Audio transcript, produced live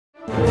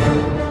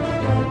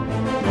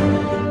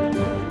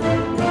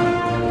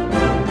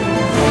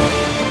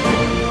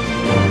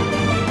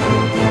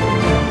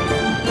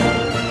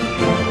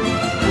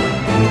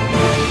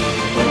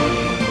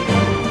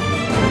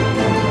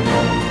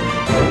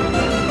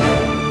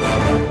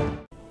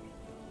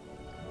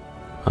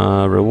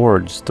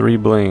Rewards, 3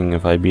 bling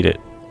if I beat it.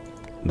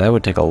 That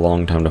would take a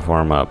long time to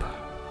farm up.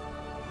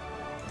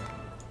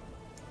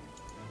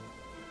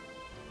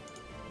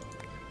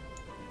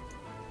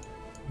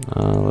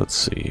 Let's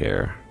see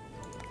here.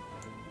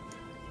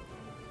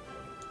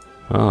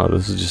 Oh,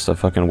 this is just a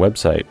fucking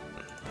website.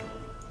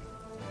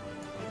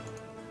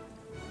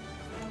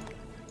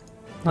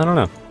 I don't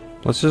know.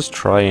 Let's just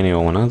try any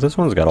one. Oh, this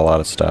one's got a lot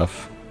of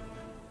stuff.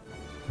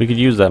 We could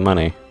use that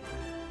money.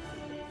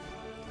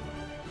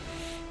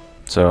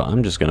 So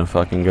I'm just gonna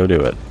fucking go do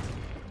it.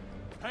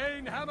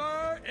 Pain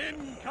hammer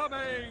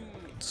incoming.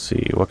 Let's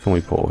see, what can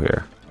we pull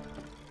here?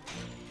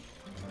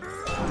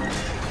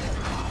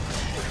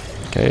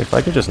 Okay, if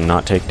I could just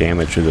not take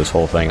damage through this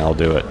whole thing, I'll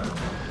do it.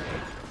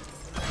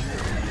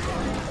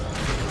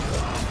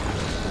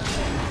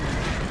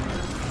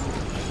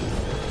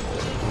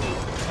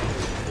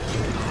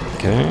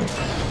 Okay.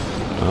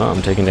 Oh,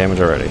 I'm taking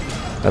damage already.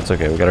 That's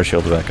okay, we got our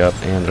shields back up,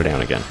 and they're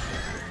down again.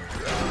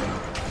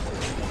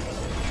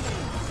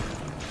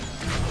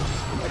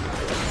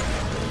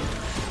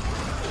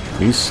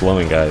 These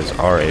slowing guys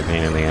are a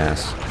pain in the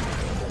ass.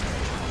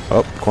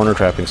 Oh, corner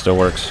trapping still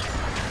works.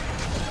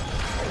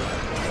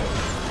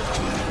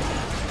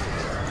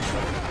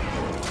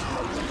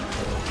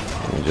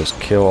 Let me just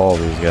kill all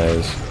these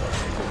guys.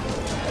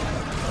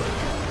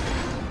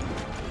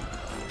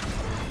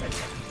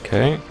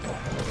 Okay.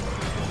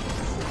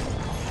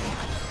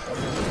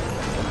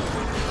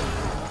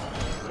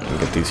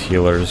 Get these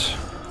healers.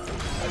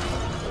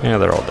 Yeah,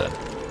 they're all dead.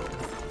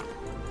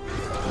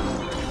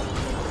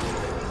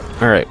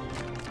 Alright.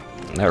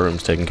 That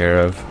room's taken care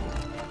of.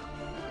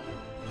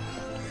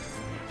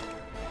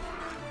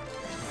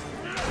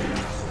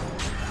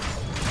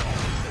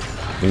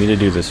 We need to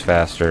do this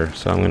faster,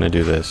 so I'm going to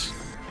do this.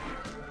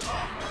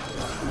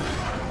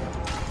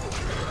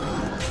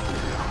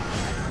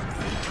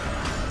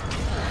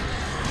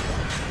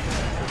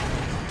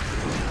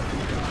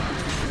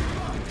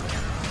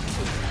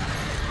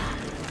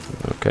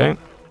 Okay.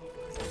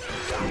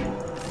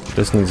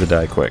 This needs to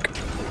die quick.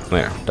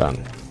 There, done.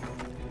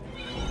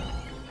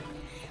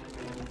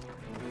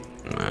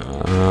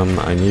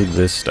 I need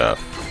this stuff.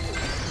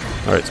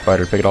 Alright,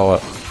 spider, pick it all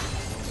up.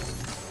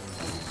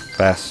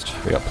 Fast.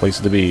 We got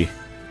places to be.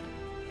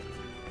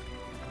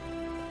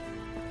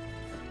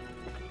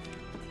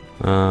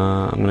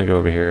 I'm gonna go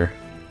over here.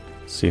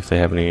 See if they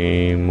have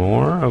any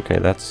more. Okay,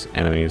 that's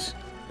enemies.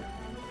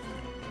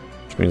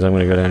 Which means I'm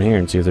gonna go down here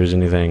and see if there's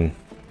anything.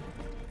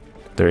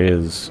 There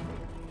is.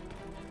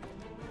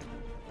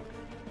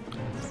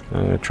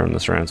 I'm gonna turn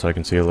this around so I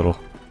can see a little.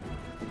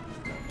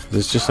 Is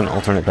this just an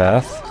alternate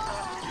path?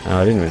 Oh,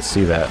 I didn't even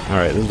see that.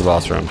 Alright, this is the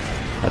boss room.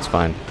 That's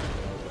fine.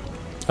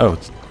 Oh,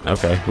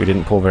 okay. We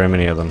didn't pull very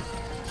many of them.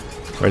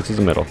 Right through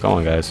the middle. Go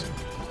on, guys.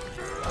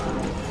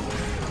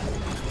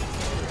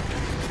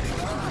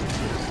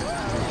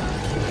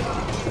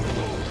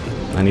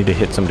 I need to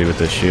hit somebody with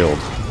this shield.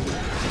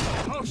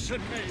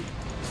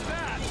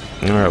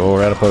 Alright, well,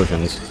 we're out of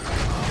potions.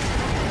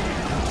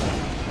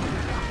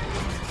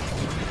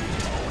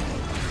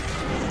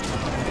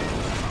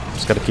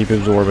 Just gotta keep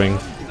absorbing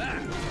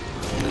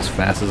as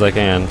fast as I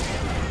can.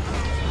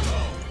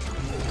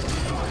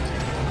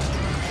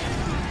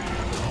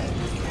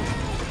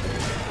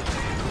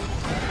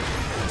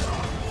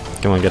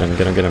 Come on, get him,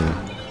 get him, get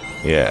him.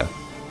 Yeah.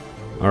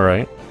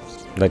 Alright.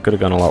 That could have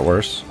gone a lot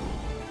worse.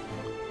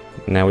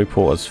 Now we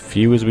pull as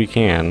few as we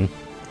can.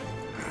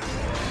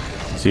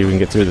 See if we can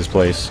get through this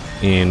place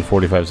in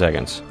 45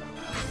 seconds.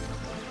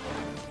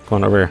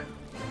 Come on over here.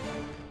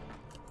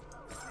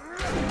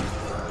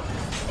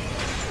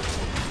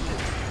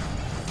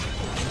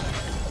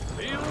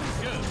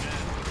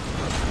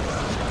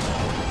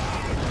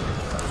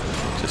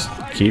 Just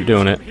keep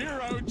doing it.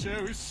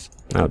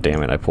 Oh,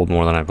 damn it. I pulled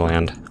more than I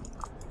planned.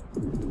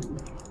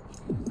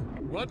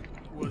 What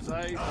was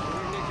I?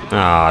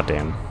 Ah,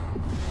 damn.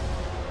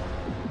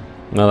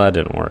 No, that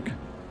didn't work.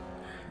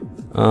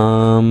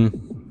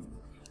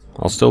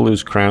 I'll still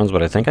lose crowns,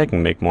 but I think I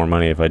can make more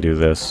money if I do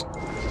this.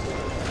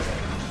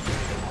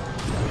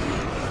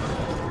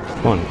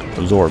 Come on,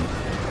 absorb.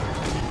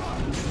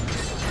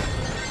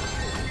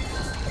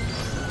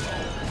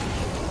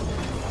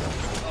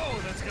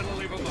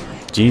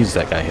 Jeez,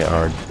 that guy hit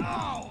hard.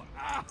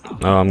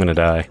 Oh, I'm gonna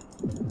die.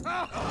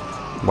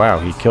 Wow,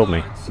 he killed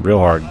me real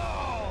hard.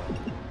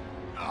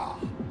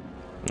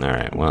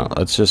 Alright, well,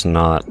 let's just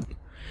not...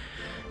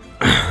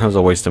 That was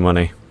a waste of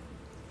money.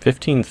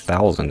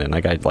 15,000, and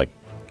that guy, like,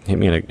 hit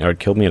me or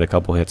killed me at a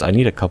couple hits. I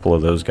need a couple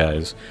of those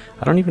guys.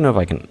 I don't even know if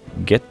I can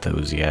get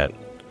those yet.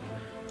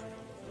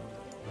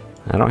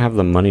 I don't have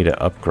the money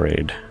to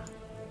upgrade.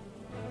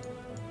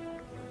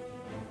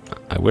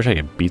 I wish I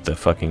could beat the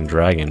fucking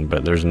dragon,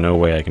 but there's no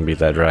way I can beat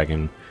that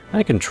dragon.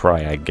 I can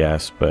try, I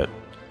guess, but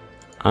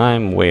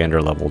I'm way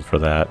under-leveled for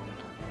that.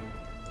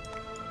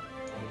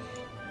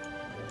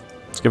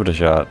 Let's give it a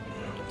shot.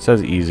 It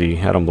says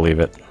easy. I don't believe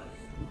it.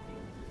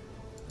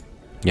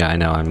 Yeah, I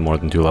know. I'm more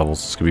than 2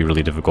 levels. This could be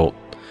really difficult.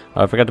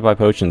 I forgot to buy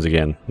potions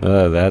again.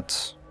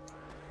 That's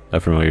a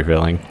familiar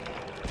feeling.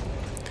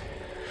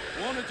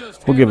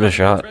 We'll give it a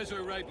shot.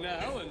 Treasure right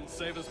now and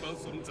save us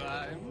both some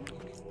time.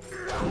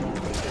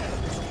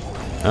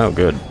 Oh,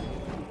 good.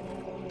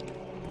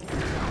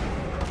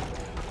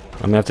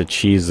 I'm gonna have to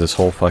cheese this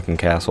whole fucking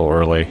castle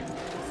early.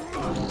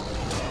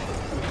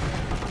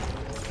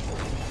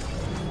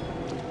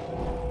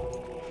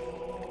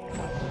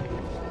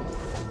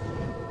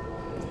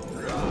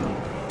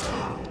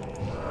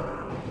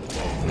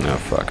 No,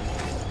 fuck.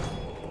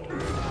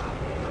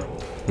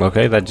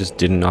 Okay, that just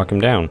didn't knock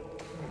him down.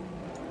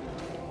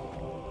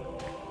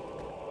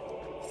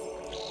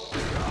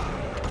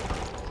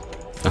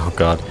 Oh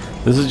god,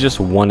 this is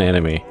just one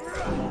enemy.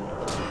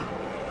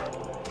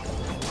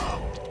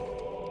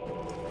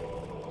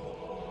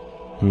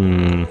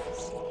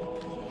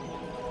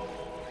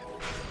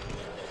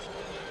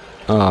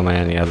 Oh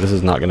man, yeah, this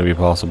is not going to be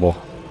possible.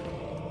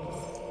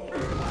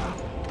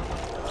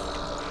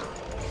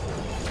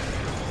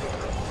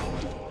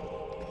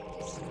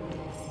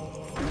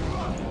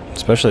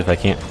 Especially if I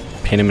can't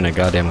pin him in a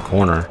goddamn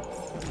corner.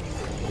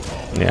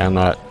 Yeah, I'm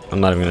not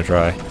even gonna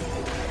try.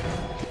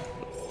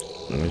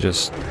 Let me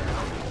just...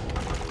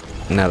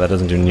 No, that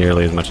doesn't do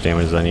nearly as much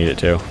damage as I need it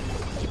to.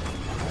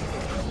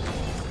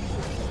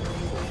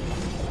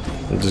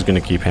 I'm just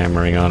gonna keep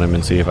hammering on him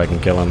and see if I can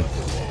kill him.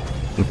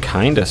 I'm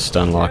kinda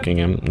stun locking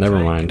him. Never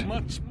mind.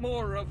 Much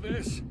more of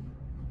this.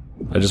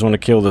 I just want to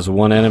kill this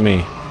one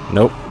enemy.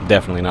 Nope,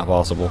 definitely not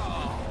possible.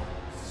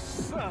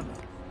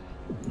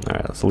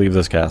 Alright, let's leave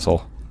this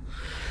castle.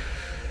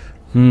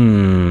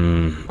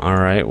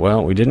 Alright,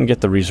 well, we didn't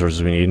get the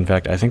resources we need. In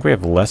fact, I think we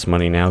have less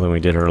money now than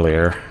we did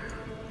earlier.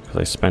 Because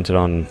I spent it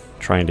on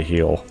trying to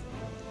heal.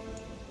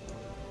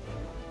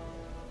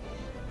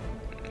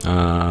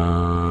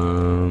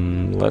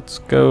 Let's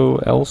go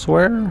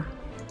elsewhere?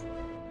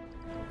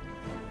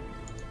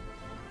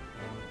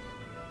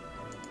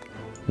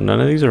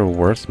 None of these are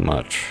worth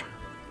much.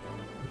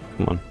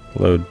 Come on,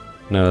 load.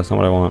 No, that's not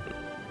what I want.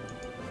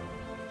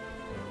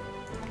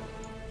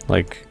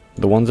 Like,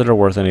 the ones that are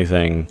worth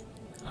anything,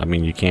 I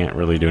mean, you can't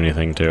really do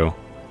anything to.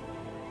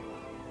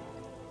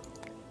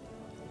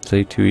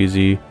 Say too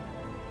easy.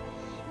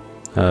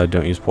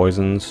 Don't use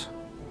poisons.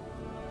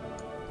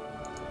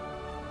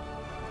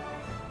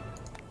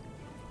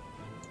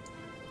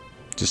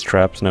 Just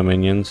traps, no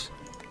minions.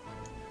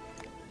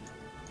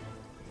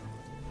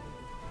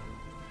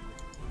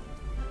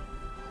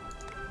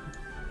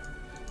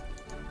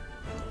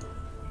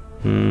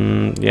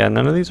 Yeah,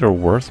 none of these are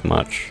worth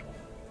much.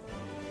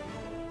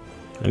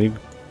 I need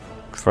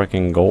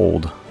fucking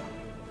gold.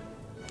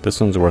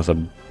 This one's worth a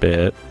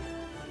bit.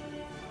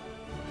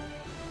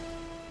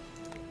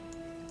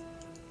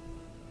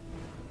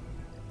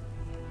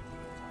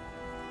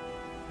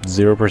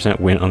 %0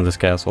 win on this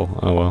castle.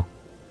 Oh well.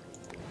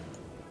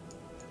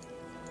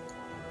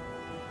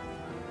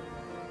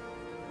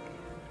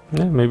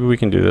 Yeah, maybe we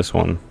can do this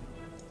one.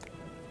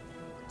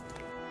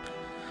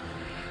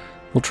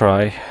 We'll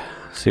try.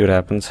 See what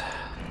happens.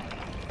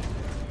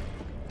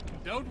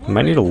 I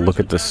might need to look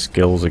at the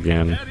skills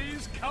again.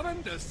 Daddy's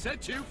coming to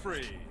set you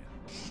free.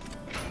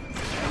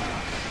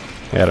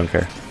 Yeah, I don't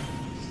care.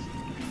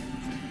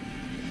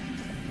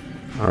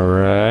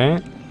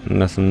 Alright.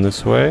 Nothing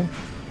this way.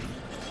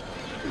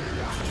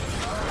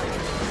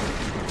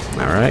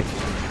 Alright.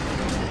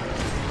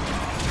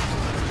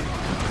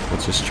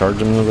 Let's just charge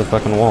him into the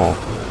fucking wall.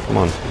 Come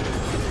on.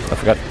 I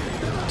forgot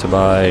to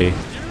buy...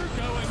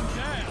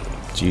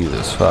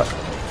 Jesus, fuck.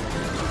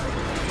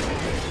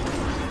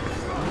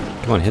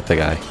 Come on, hit the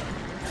guy.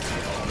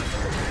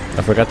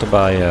 I forgot to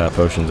buy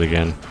potions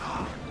again.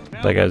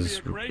 That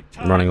guy's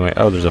running away.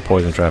 Oh, there's a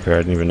poison trap here. I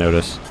didn't even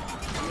notice.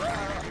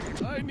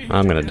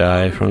 I'm gonna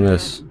die from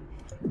this.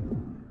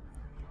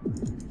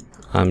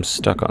 I'm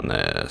stuck on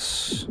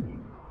this.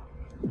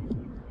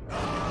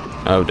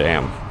 Oh,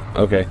 damn.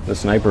 Okay, the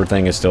sniper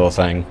thing is still a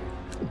thing.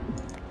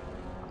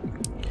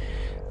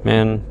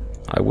 Man,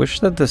 I wish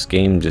that this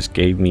game just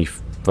gave me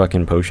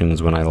fucking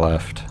potions when I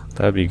left.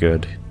 That'd be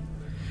good.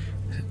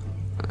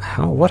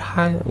 What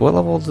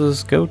level does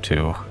this go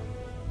to?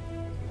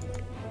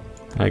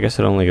 I guess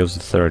it only goes to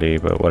 30,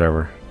 but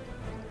whatever.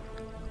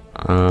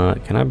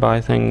 Can I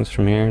buy things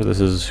from here? This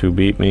is who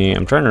beat me.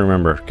 I'm trying to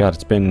remember. God,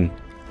 it's been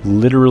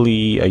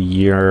literally a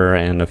year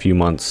and a few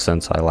months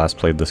since I last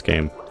played this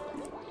game.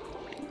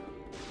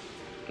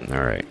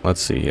 Alright,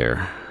 let's see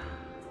here.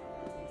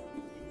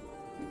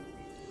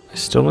 I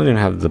still don't even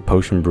have the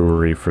potion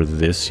brewery for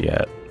this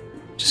yet.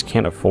 Just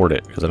can't afford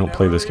it because I don't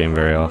play this game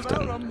very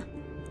often.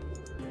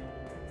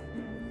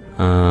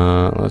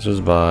 Let's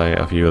just buy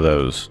a few of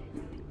those.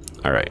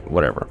 Alright,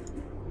 whatever.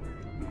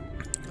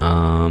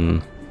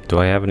 Do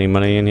I have any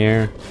money in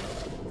here?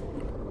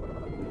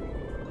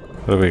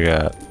 What do we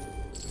got?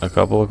 A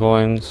couple of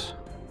coins?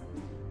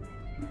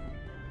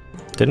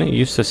 Didn't it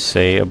used to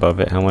say above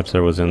it how much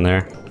there was in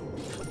there?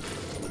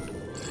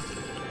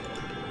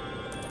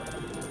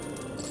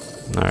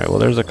 Alright, well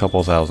there's a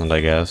couple thousand,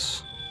 I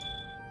guess.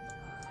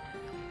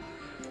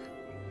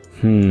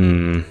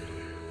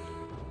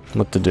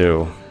 What to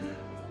do?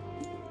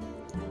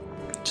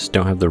 Just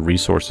don't have the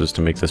resources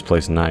to make this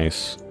place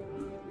nice.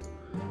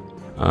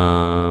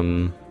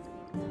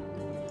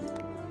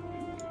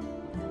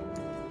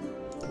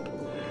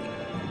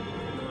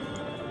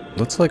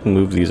 let's like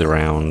move these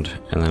around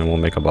and then we'll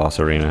make a boss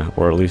arena,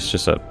 or at least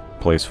just a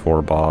place for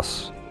a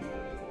boss.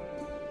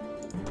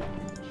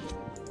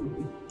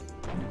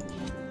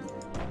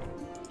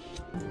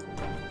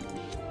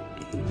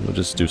 We'll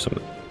just do some,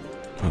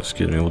 oh,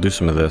 excuse me, we'll do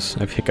some of this.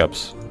 I have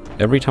hiccups.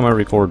 Every time I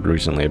record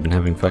recently, I've been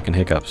having fucking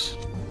hiccups.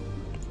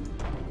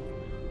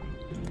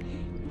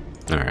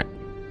 Alright.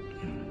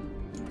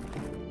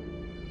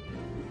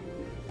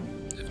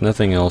 If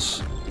nothing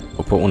else,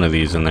 we'll put one of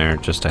these in there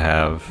just to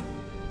have.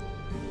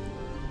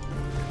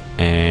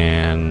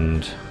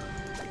 And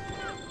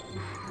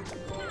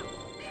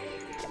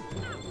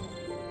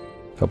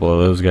a couple of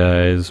those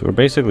guys. We're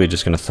basically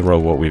just going to throw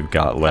what we've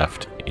got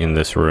left in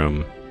this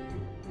room.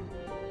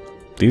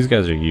 These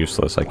guys are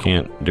useless. I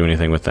can't do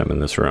anything with them in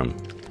this room.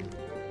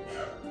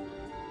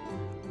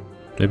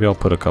 Maybe I'll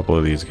put a couple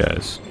of these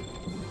guys.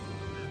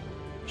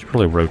 Should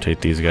probably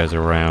rotate these guys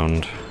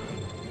around.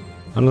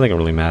 I don't think it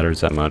really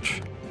matters that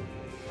much.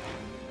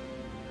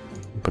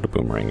 Put a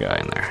boomerang guy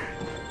in there.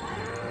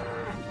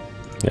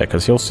 Yeah,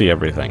 because he'll see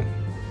everything.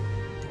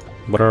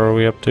 What are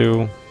we up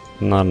to?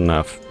 Not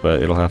enough,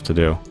 but it'll have to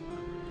do.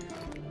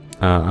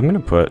 I'm gonna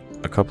put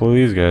a couple of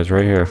these guys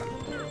right here.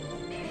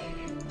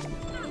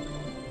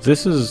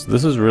 This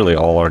is really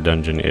all our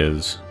dungeon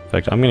is. In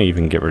fact, I'm gonna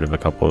even get rid of a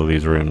couple of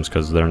these rooms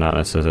because they're not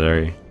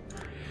necessary.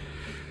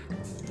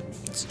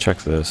 Let's check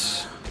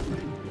this.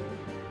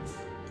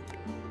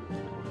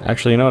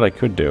 Actually, you know what I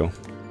could do?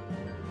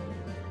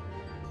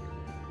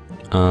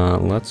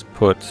 Let's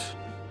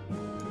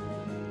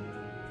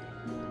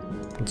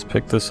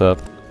pick this up,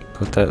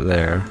 put that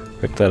there,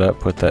 pick that up,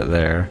 put that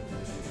there,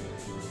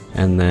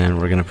 and then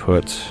we're gonna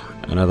put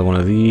another one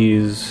of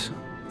these.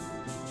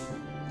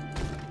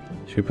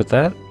 Should we put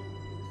that?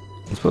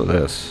 Let's put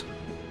this.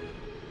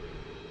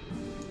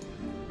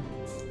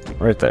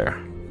 Right there.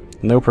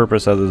 No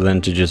purpose other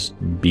than to just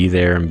be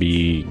there and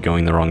be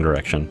going the wrong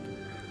direction.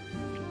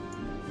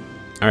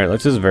 Alright,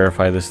 let's just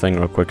verify this thing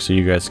real quick so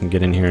you guys can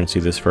get in here and see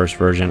this first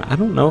version. I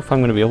don't know if I'm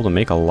going to be able to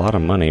make a lot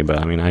of money, but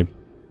I mean, I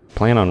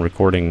plan on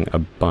recording a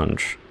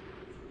bunch.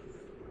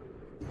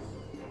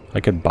 I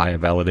could buy a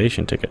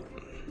validation ticket.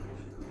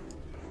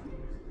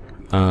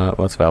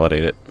 Let's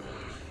validate it.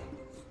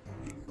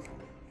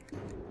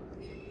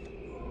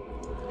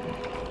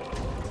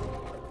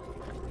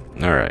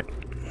 Alright.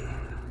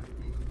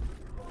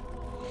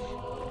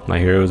 My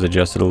hero is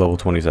adjusted to level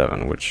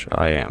 27, which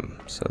I am,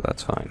 so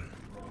that's fine.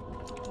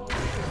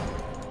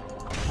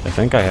 I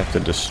think I have to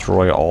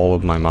destroy all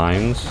of my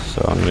mines,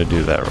 so I'm going to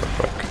do that real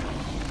quick.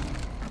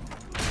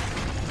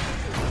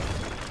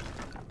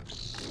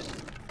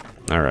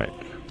 Alright.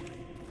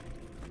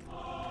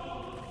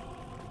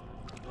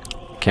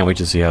 Can't wait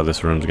to see how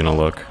this room's going to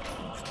look.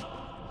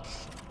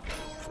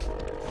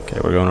 Okay,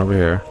 we're going over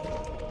here.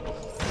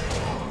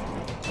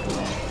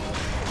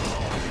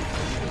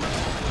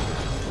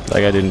 That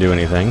guy didn't do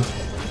anything.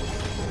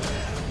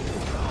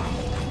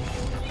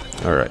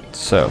 Alright,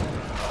 so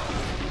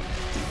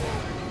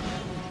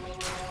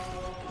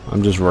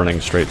I'm just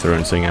running straight through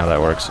and seeing how that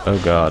works. Oh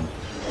god.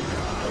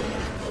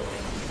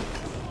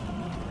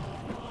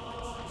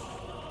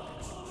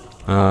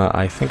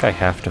 I think I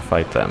have to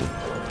fight them.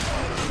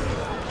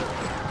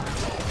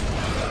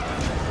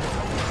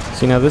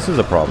 See, now this is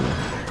a problem.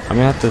 I'm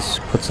gonna have to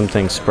put some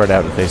things spread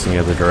out and facing the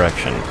other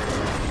direction.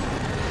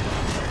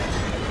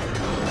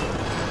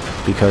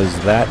 Because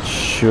that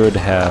should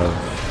have,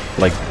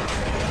 like,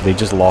 they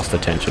just lost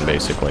attention,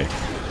 basically.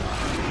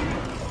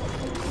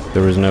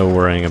 There was no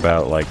worrying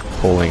about, like,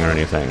 pulling or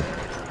anything.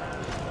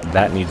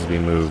 That needs to be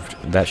moved.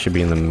 That should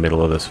be in the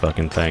middle of this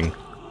fucking thing.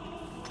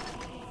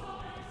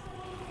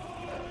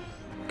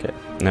 Okay,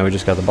 now we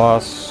just got the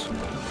boss.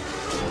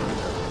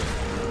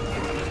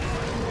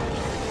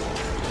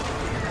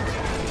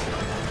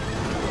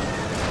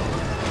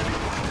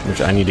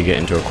 Which I need to get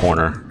into a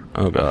corner.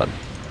 Oh god.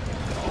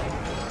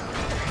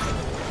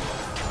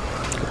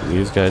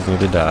 These guys need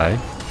to die.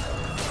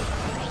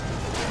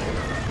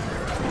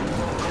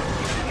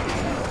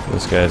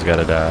 This guy's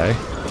gotta die.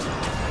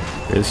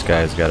 This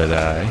guy's gotta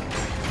die.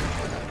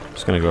 I'm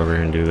just gonna go over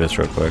here and do this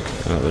real quick.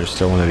 Oh, there's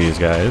still one of these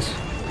guys.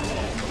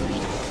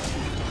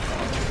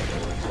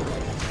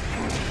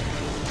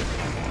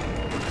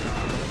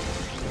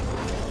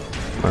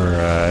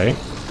 Alright.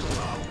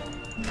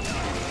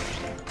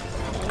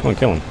 Come on,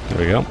 kill him. There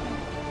we go.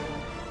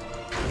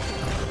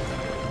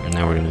 And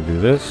now we're gonna do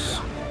this.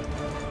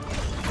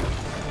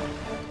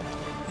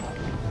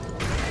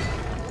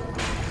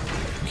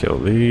 Kill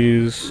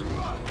these.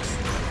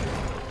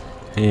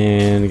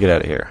 And get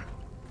out of here.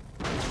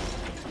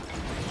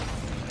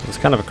 It's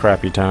kind of a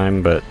crappy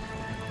time, but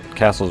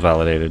castle's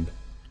validated.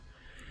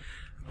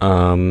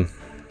 Now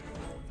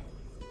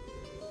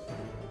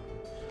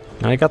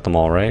I got them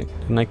all, right?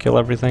 Didn't I kill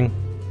everything?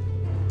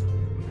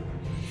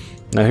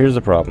 Now here's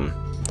the problem.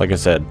 Like I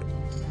said,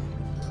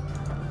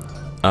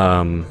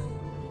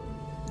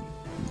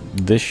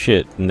 this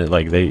shit,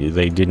 like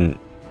they didn't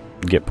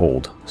get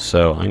pulled,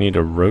 so I need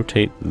to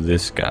rotate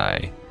this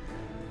guy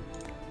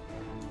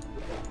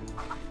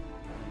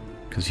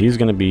because he's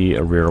gonna be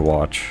a rear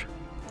watch.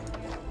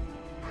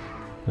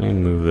 Let me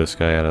move this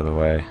guy out of the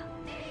way.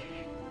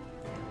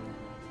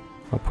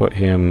 I'll put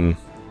him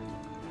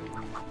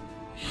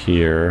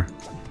here.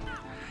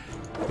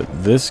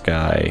 But this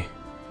guy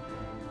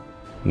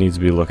needs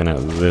to be looking out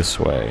this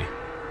way.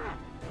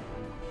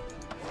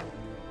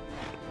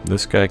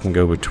 This guy can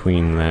go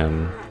between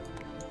them.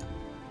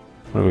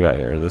 What do we got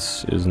here?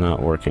 This is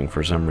not working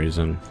for some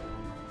reason.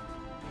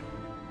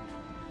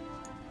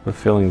 I have a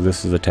feeling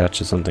this is attached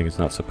to something it's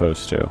not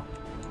supposed to.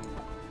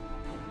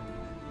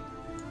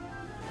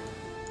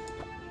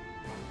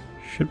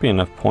 Should be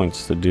enough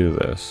points to do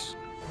this.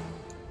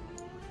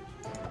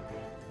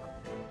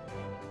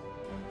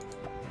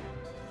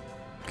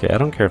 Okay, I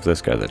don't care if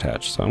this guy's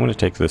attached, so I'm going to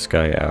take this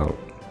guy out.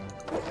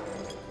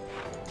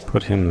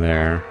 Put him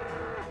there.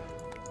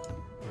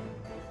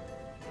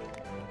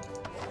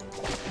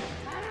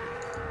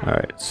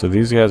 Alright, so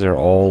these guys are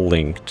all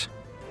linked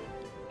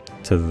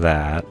to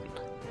that.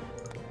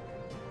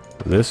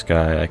 This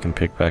guy I can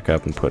pick back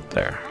up and put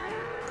there.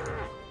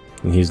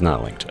 And he's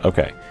not linked.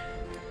 Okay.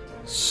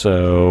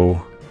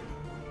 So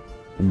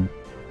I'm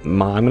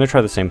going to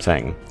try the same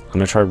thing. I'm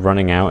going to try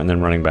running out and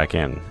then running back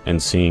in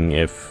and seeing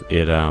if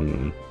it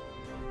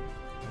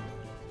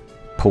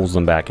pulls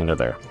them back into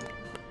there.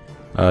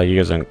 You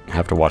guys don't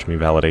have to watch me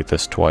validate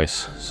this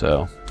twice,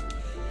 so...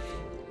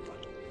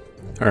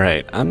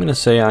 Alright, I'm going to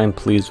say I'm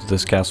pleased with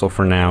this castle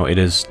for now. It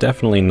is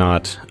definitely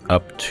not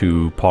up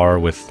to par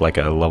with like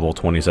a level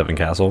 27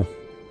 castle.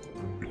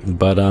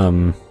 But, I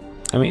mean,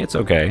 it's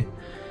okay.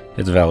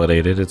 It's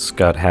validated. It's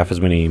got half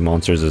as many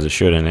monsters as it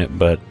should in it,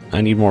 but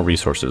I need more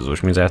resources,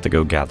 which means I have to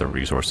go gather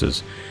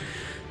resources.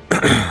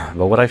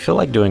 But what I feel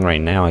like doing right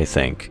now, I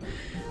think,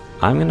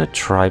 I'm going to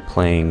try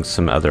playing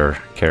some other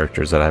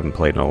characters that I haven't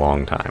played in a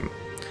long time.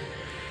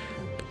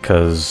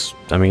 Because,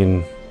 I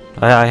mean...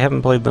 I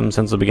haven't played them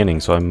since the beginning,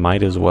 so I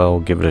might as well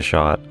give it a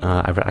shot.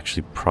 I've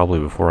actually, probably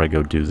before I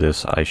go do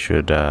this, I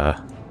should, I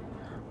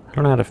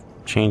don't know how to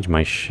change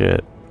my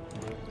shit.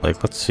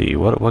 Like, let's see,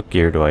 what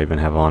gear do I even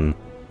have on?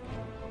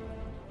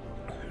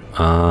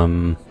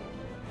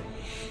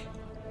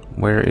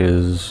 Where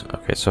is...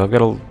 Okay, so I've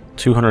got a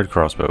 200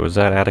 crossbow. Is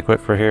that adequate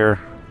for here?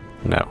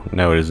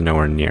 No, it is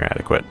nowhere near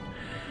adequate.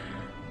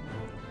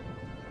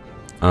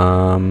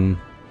 I'm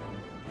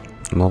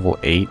level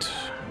 8.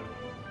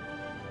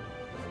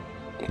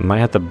 I might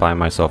have to buy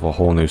myself a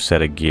whole new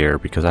set of gear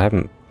because I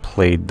haven't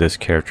played this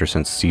character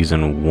since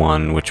Season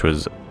 1, which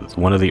was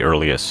one of the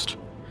earliest.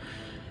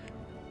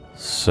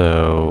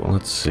 So,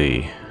 let's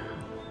see.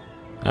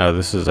 Oh,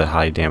 this is a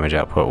high damage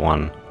output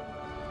one.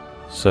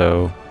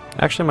 So,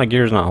 actually my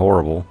gear is not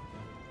horrible.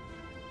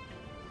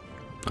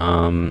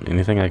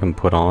 Anything I can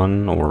put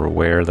on or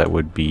wear that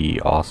would be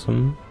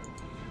awesome?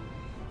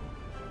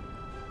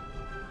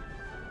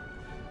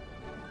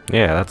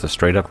 Yeah, that's a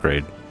straight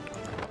upgrade.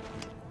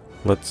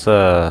 Let's,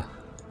 I'm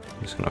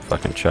just gonna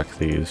fucking check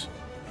these.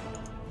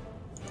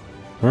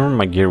 Remember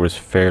my gear was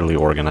fairly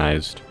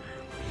organized.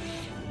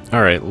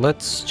 Alright,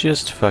 let's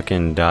just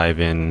fucking dive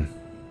in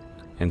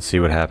and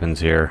see what happens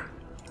here.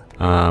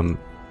 Let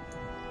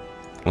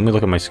me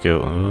look at my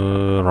skill.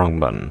 Wrong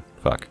button.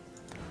 Fuck.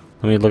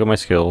 Let me look at my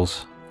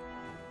skills.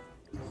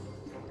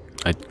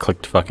 I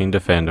clicked fucking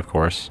defend, of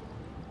course.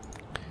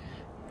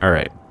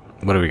 Alright,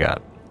 what do we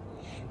got?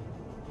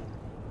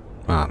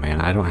 Oh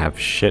man, I don't have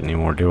shit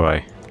anymore, do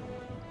I?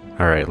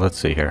 Alright, let's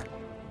see here.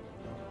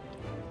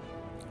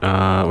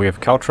 We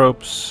have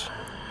Caltropes,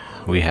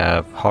 we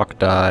have Hawk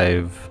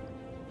Dive,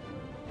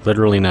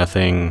 literally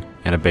nothing,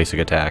 and a basic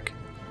attack.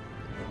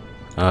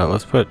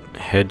 Let's put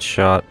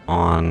Headshot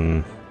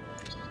on...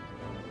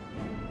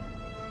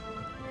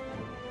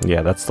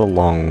 Yeah, that's the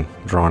long,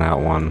 drawn-out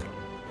one.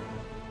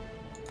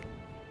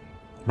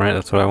 Right,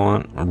 that's what I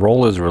want.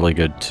 Roll is really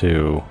good,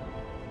 too.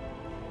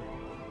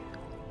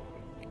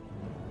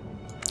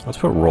 Let's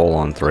put Roll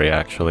on 3,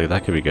 actually.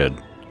 That could be good.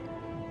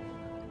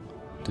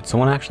 Did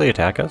someone actually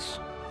attack us?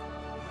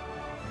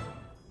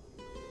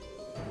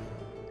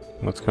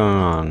 What's going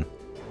on?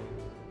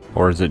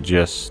 Or is it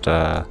just,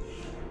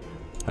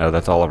 Oh,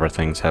 that's all of our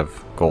things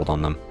have gold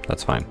on them.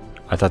 That's fine.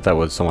 I thought that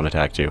was someone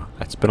attacked you.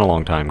 It's been a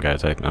long time,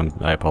 guys.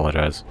 I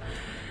apologize.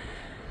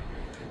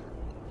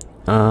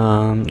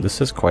 This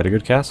is quite a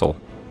good castle.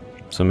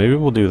 So maybe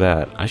we'll do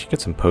that. I should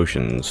get some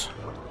potions.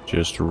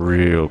 Just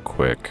real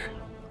quick.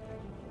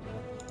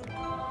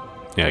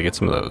 Yeah, get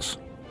some of those.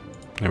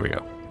 There we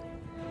go.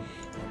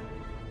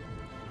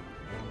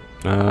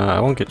 I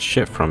won't get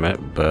shit from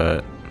it,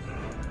 but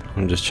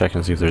I'm just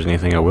checking to see if there's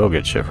anything I will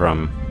get shit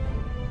from.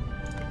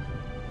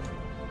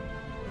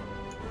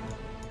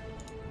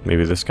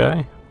 Maybe this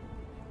guy?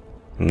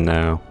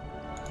 No.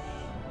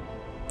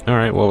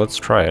 Alright, well, let's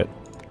try it.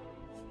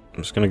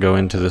 I'm just gonna go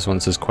into this one.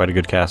 This is quite a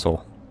good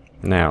castle.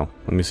 Now,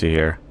 let me see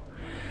here.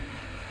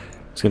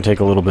 It's gonna take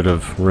a little bit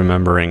of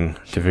remembering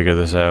to figure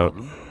this out.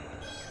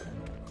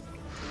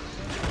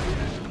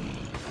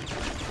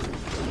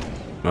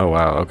 Oh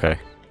wow, okay.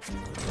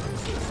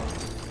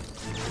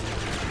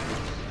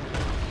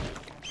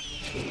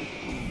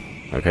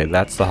 Okay,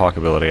 that's the Hawk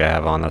ability I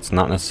have on. That's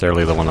not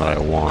necessarily the one that I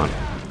want.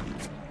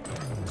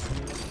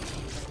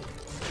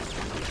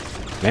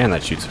 Man,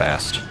 that shoots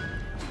fast.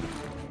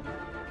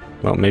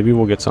 Well, maybe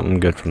we'll get something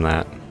good from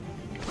that.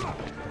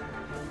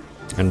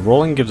 And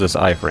rolling gives us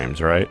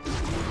iframes, right?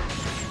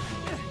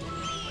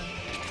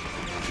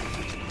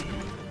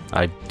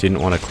 I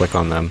didn't want to click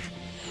on them.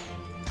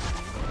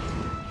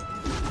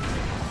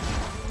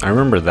 I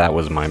remember that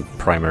was my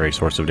primary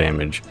source of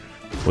damage,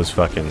 was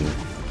fucking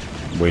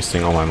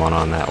wasting all my mana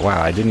on that.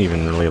 Wow, I didn't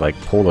even really like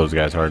pull those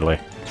guys hardly.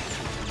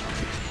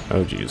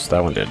 Oh jeez,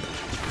 that one did.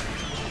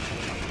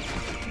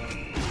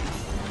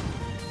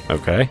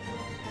 Okay.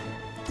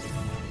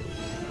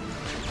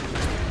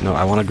 No,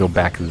 I want to go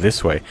back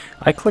this way.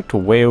 I clicked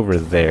way over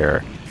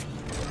there,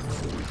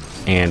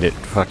 and it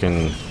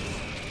fucking...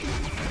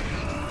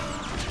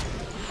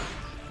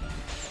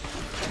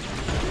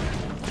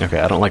 Okay,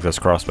 I don't like this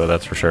crossbow,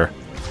 that's for sure.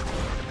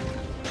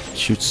 It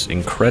shoots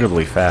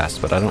incredibly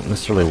fast, but I don't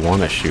necessarily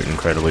want to shoot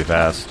incredibly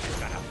fast.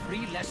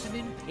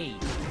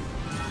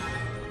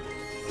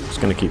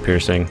 Just gonna keep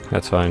piercing,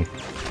 that's fine.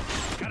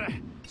 Gotta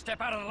step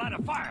out of the line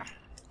of fire.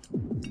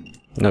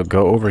 No,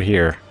 go over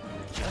here.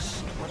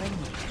 Just what I need.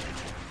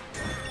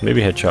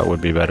 Maybe headshot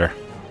would be better.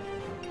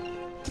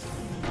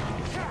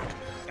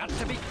 Got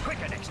to be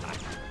quicker next time.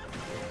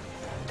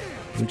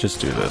 Let me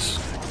just do this.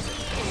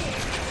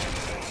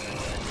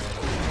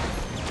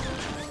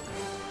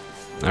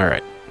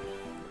 Alright.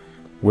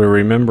 We're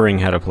remembering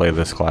how to play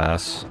this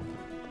class.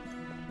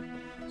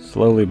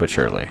 Slowly but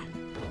surely.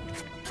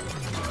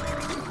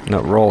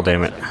 No, roll,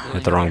 damn it.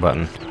 Hit the wrong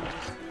button.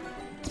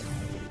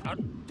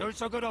 Not doing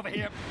so good over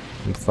here.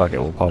 Fuck it,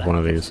 we'll pop one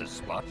of these. This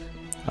spot.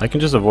 I can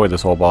just avoid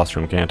this whole boss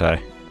room, can't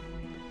I?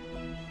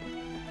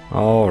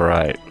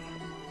 Alright.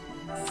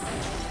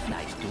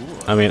 Nice duel.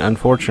 I mean,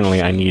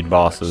 unfortunately, I need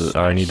bosses,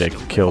 or I need to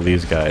kill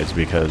these guys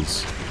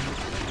because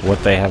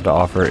what they have to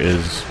offer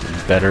is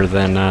better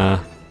than, Yeah,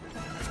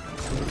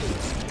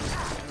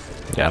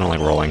 I don't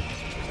like rolling.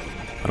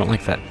 I don't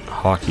like that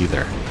hawk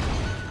either.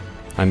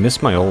 I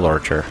miss my old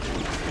archer.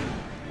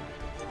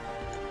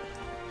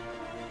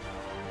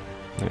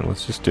 And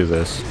let's just do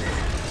this.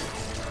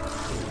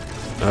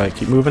 Alright,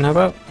 keep moving, how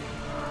about?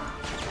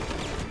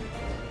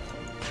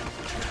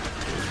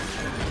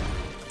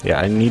 Yeah,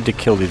 I need to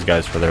kill these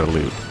guys for their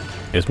loot.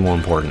 Is more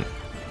important.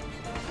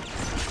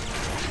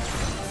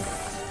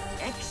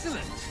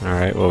 Excellent.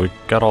 Alright, well, we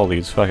got all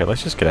these. Fuck it,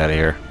 let's just get out of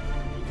here.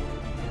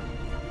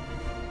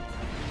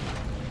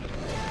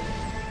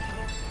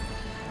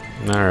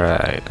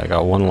 Alright, I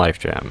got one life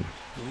gem.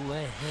 Go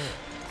ahead.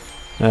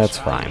 That's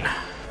fine.